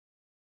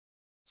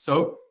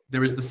So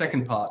there is the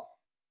second part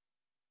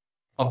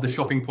of the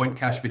shopping point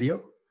cash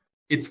video.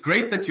 It's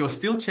great that you're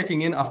still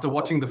checking in after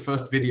watching the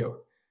first video.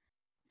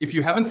 If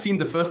you haven't seen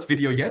the first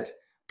video yet,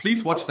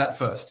 please watch that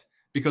first,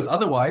 because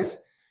otherwise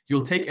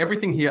you'll take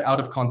everything here out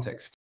of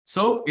context.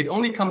 So it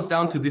only comes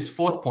down to this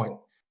fourth point.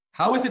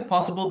 How is it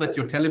possible that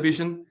your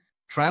television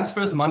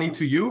transfers money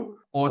to you,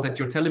 or that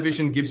your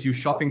television gives you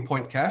shopping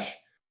point cash,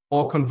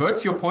 or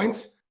converts your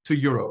points to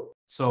euro?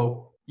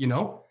 So, you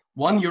know,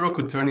 €1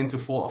 could turn into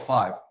 4 or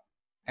 5.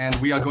 And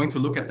we are going to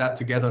look at that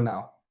together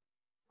now.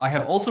 I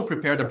have also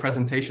prepared a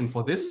presentation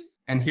for this,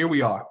 and here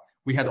we are.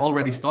 We had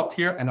already stopped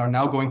here and are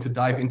now going to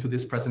dive into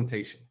this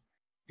presentation.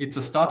 It's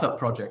a startup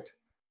project.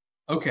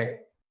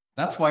 Okay,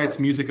 that's why it's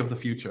music of the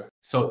future.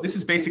 So this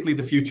is basically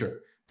the future.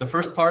 The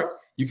first part,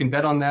 you can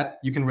bet on that,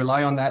 you can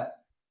rely on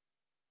that.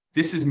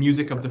 This is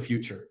music of the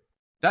future.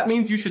 That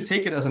means you should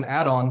take it as an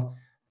add-on,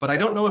 but I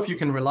don't know if you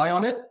can rely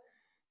on it.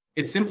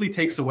 It simply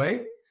takes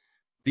away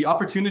the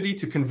opportunity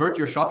to convert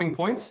your shopping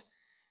points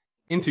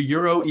into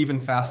euro even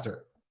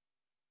faster.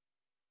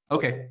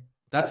 Okay,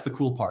 that's the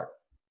cool part.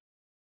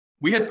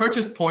 We had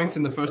purchased points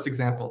in the first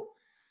example.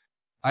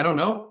 I don't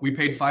know, we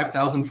paid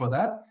 5,000 for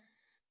that,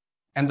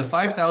 and the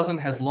 5,000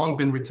 has long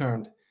been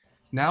returned.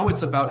 Now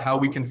it's about how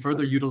we can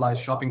further utilize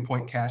shopping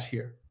point cash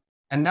here.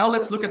 And now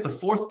let's look at the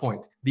fourth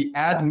point, the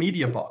add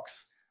media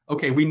box.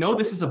 Okay, we know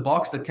this is a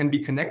box that can be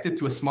connected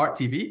to a smart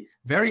TV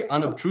very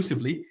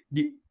unobtrusively,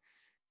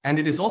 and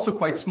it is also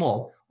quite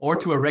small, or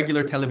to a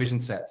regular television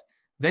set.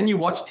 Then you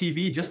watch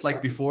TV just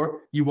like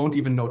before, you won't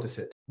even notice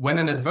it. When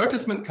an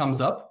advertisement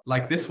comes up,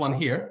 like this one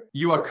here,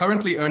 you are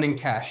currently earning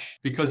cash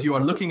because you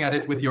are looking at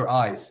it with your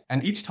eyes.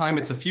 And each time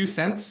it's a few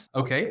cents,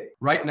 okay?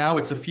 Right now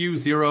it's a few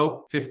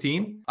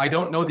 0.15. I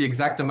don't know the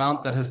exact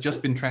amount that has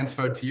just been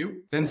transferred to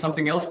you. Then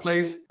something else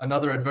plays,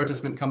 another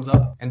advertisement comes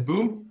up, and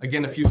boom,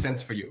 again a few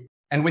cents for you.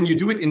 And when you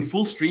do it in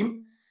full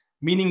stream,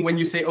 meaning when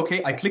you say,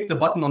 okay, I click the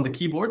button on the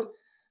keyboard,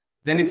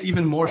 then it's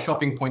even more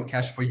shopping point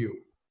cash for you.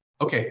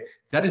 Okay,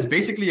 that is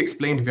basically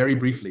explained very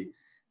briefly.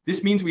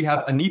 This means we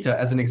have Anita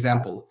as an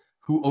example,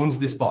 who owns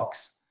this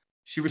box.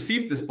 She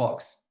received this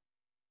box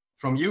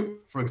from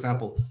you, for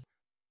example.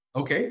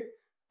 Okay,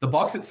 the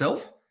box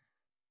itself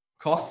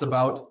costs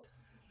about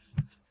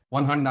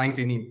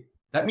 119.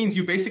 That means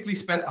you basically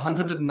spent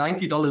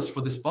 $190 for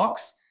this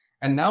box,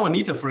 and now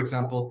Anita, for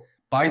example,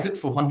 buys it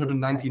for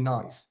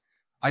 199.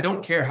 I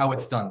don't care how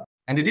it's done.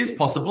 And it is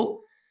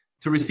possible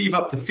to receive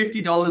up to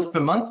 $50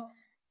 per month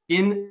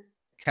in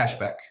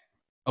cashback.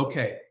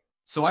 Okay,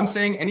 so I'm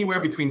saying anywhere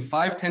between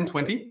 5, 10,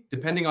 20,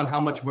 depending on how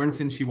much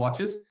Wernsin she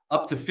watches,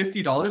 up to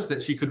 $50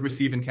 that she could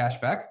receive in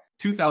cashback.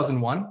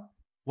 2001,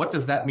 what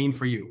does that mean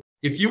for you?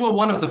 If you were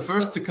one of the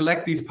first to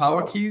collect these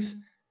power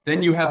keys,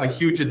 then you have a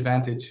huge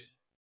advantage.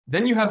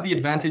 Then you have the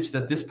advantage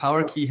that this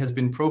power key has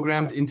been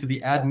programmed into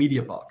the add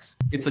media box.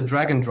 It's a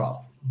drag and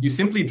drop. You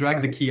simply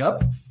drag the key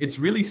up. It's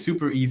really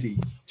super easy.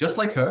 Just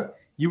like her,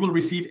 you will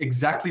receive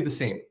exactly the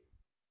same.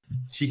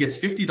 She gets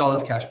 $50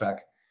 cashback.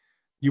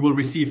 You will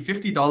receive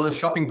 $50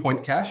 shopping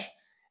point cash,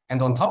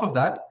 and on top of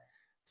that,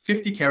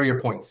 50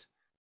 carrier points.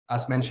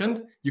 As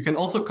mentioned, you can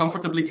also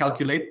comfortably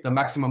calculate the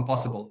maximum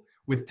possible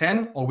with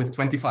 10 or with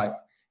 25.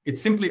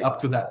 It's simply up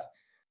to that.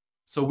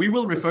 So we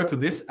will refer to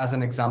this as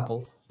an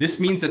example. This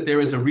means that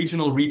there is a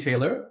regional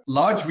retailer.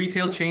 Large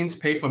retail chains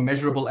pay for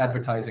measurable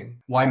advertising.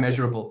 Why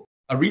measurable?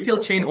 A retail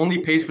chain only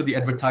pays for the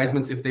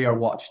advertisements if they are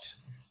watched.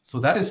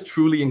 So that is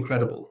truly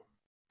incredible.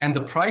 And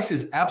the price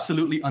is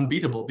absolutely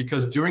unbeatable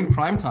because during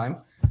prime time,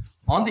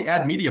 on the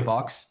ad media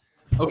box,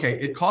 okay,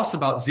 it costs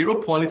about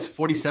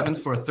 0.47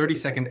 for a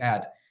 30-second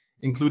ad,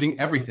 including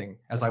everything,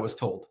 as I was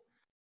told.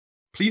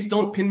 Please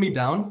don't pin me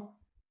down.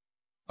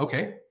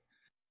 Okay.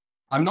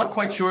 I'm not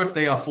quite sure if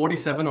they are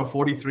 47 or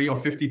 43 or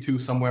 52,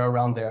 somewhere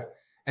around there.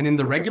 And in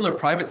the regular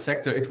private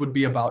sector, it would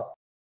be about.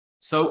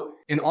 So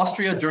in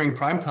Austria during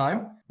prime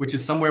time, which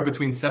is somewhere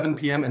between 7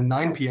 p.m. and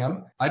 9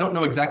 p.m., I don't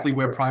know exactly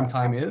where prime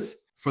time is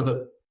for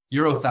the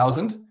Euro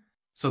 1000.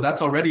 So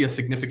that's already a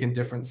significant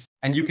difference.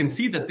 And you can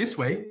see that this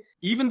way,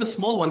 even the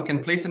small one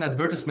can place an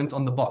advertisement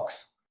on the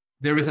box.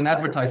 There is an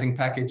advertising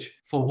package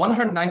for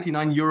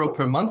 €199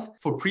 per month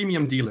for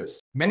premium dealers,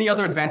 many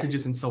other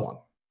advantages and so on.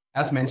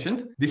 As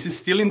mentioned, this is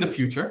still in the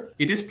future,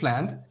 it is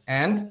planned,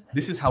 and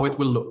this is how it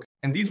will look.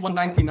 And these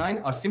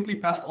 $199 are simply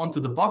passed on to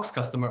the box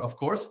customer, of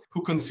course,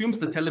 who consumes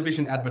the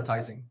television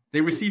advertising. They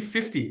receive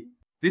 50.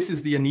 This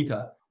is the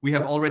Anita. We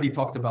have already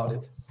talked about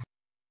it.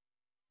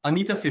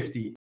 Anita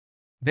 50.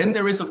 Then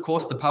there is, of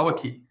course, the Power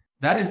Key.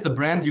 That is the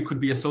brand you could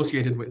be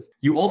associated with.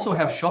 You also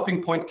have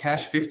shopping point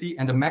cash 50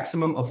 and a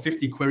maximum of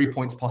 50 query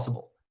points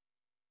possible.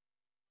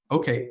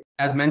 Okay,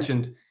 as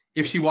mentioned,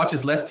 if she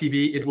watches less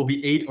TV, it will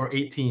be 8 or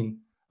 18.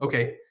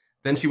 Okay,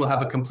 then she will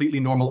have a completely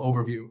normal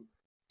overview.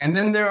 And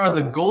then there are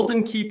the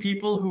golden key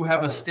people who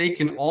have a stake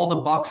in all the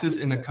boxes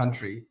in a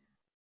country.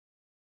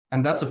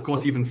 And that's, of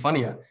course, even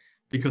funnier,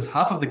 because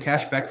half of the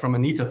cashback from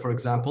Anita, for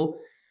example,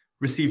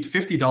 received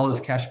 $50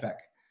 cashback.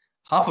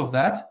 Half of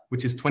that,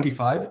 which is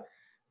 25,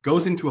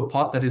 goes into a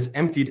pot that is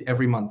emptied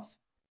every month.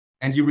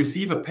 and you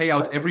receive a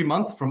payout every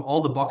month from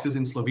all the boxes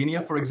in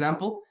Slovenia, for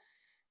example,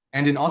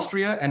 and in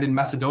Austria and in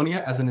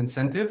Macedonia as an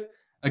incentive.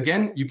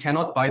 Again, you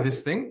cannot buy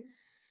this thing.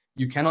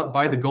 You cannot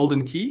buy the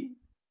golden key.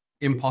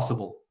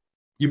 Impossible.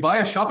 You buy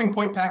a shopping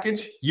point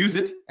package, use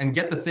it, and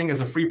get the thing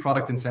as a free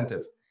product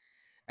incentive.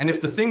 And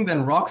if the thing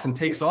then rocks and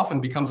takes off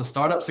and becomes a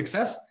startup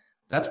success,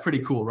 that's pretty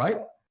cool,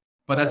 right?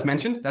 But as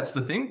mentioned, that's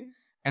the thing.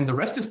 And the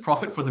rest is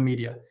profit for the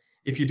media.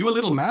 If you do a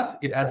little math,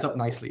 it adds up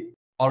nicely.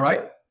 All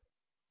right,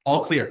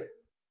 all clear.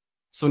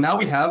 So now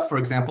we have, for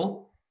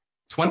example,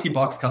 20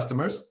 box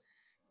customers,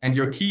 and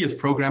your key is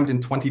programmed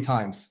in 20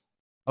 times.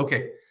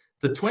 Okay,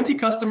 the 20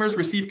 customers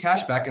receive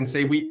cash back and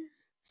say we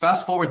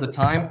fast forward the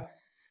time,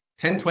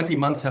 10, 20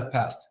 months have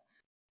passed.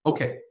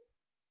 Okay,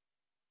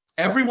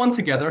 everyone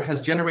together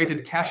has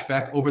generated cash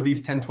back over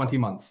these 10, 20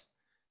 months.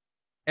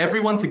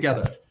 Everyone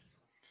together.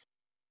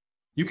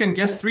 You can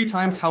guess 3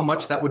 times how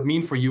much that would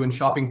mean for you in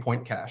shopping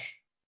point cash.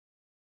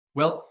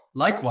 Well,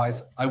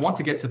 likewise, I want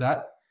to get to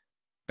that.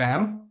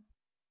 Bam,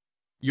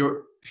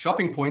 your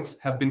shopping points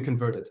have been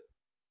converted.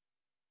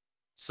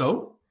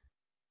 So,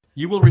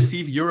 you will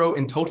receive euro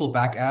in total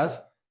back as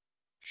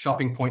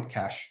shopping point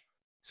cash.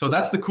 So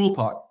that's the cool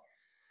part.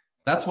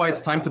 That's why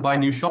it's time to buy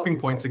new shopping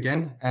points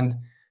again and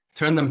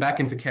turn them back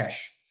into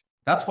cash.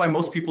 That's why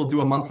most people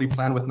do a monthly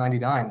plan with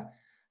 99,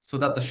 so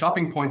that the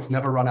shopping points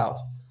never run out.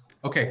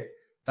 Okay,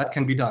 that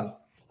can be done.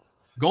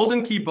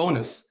 Golden key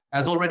bonus.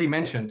 As already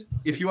mentioned,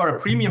 if you are a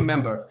premium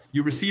member,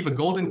 you receive a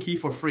golden key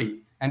for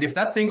free. And if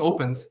that thing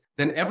opens,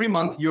 then every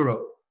month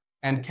euro.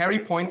 And Carry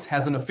Points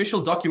has an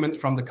official document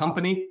from the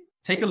company.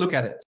 Take a look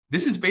at it.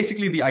 This is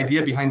basically the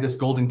idea behind this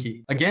golden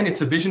key. Again,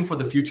 it's a vision for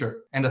the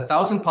future, and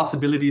 1,000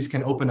 possibilities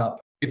can open up.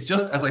 It's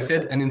just, as I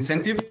said, an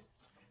incentive.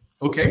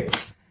 Okay,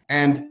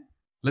 and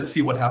let's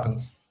see what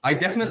happens. I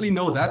definitely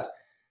know that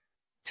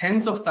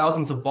tens of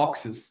thousands of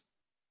boxes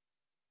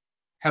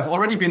have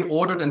already been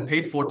ordered and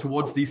paid for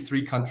towards these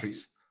 3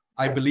 countries,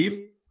 I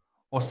believe,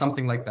 or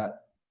something like that.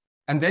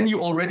 And then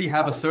you already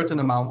have a certain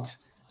amount.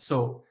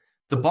 So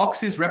the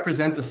boxes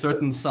represent a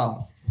certain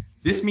sum.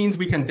 This means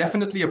we can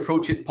definitely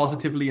approach it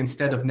positively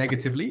instead of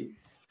negatively.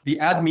 The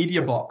Ad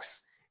Media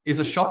box is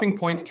a shopping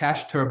point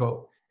cash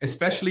turbo,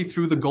 especially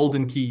through the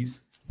golden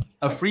keys.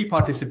 A free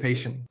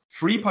participation.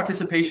 Free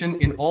participation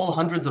in all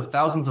hundreds of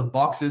thousands of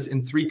boxes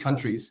in 3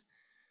 countries.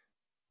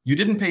 You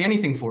didn't pay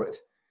anything for it.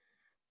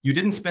 You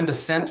didn't spend a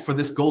cent for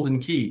this golden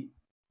key.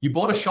 You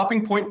bought a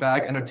shopping point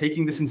bag and are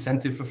taking this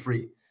incentive for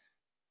free.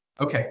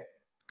 Okay,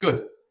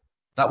 good.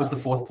 That was the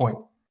 4th point.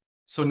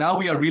 So now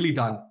we are really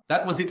done.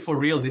 That was it for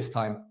real this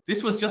time.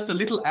 This was just a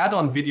little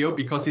add-on video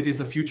because it is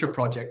a future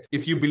project.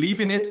 If you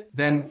believe in it,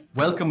 then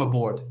welcome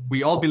aboard.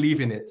 We all believe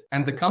in it.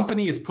 And the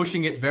company is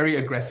pushing it very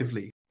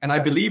aggressively. And I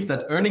believe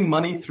that earning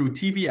money through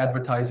TV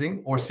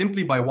advertising or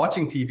simply by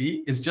watching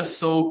TV is just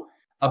so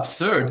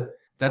absurd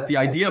that the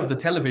idea of the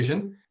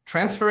television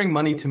transferring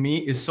money to me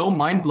is so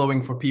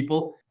mind-blowing for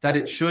people that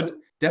it should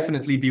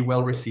definitely be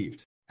well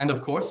received. And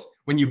of course,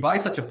 when you buy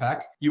such a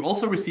pack, you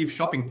also receive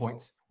shopping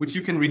points, which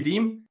you can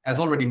redeem, as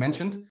already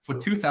mentioned, for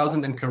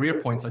 2,000 and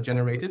career points are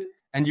generated,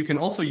 and you can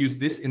also use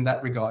this in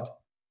that regard.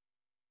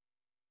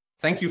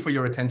 Thank you for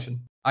your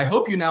attention. I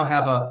hope you now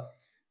have a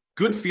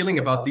good feeling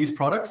about these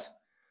products.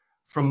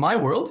 From my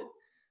world,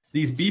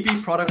 these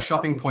BB product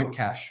shopping point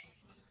cash.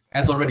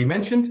 As already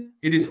mentioned,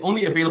 it is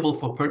only available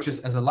for purchase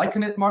as a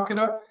Lycanet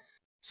marketer.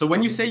 So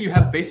when you say you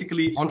have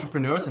basically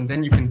entrepreneurs and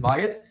then you can buy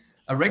it,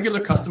 a regular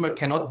customer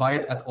cannot buy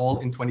it at all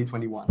in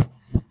 2021.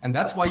 And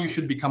that's why you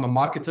should become a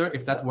marketer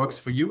if that works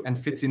for you and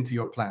fits into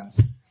your plans.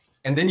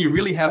 And then you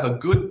really have a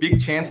good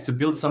big chance to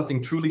build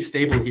something truly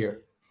stable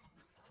here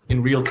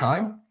in real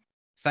time.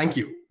 Thank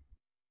you.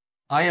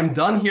 I am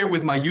done here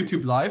with my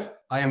YouTube live.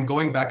 I am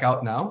going back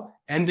out now,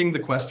 ending the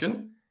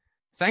question.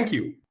 Thank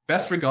you.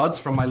 Best regards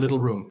from my little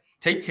room.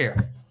 Take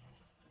care.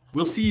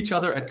 We'll see each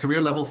other at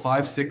career level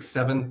 5, 6,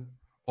 7,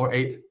 or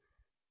 8.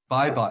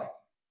 Bye-bye.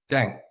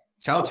 Dang.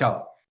 Ciao,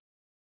 ciao.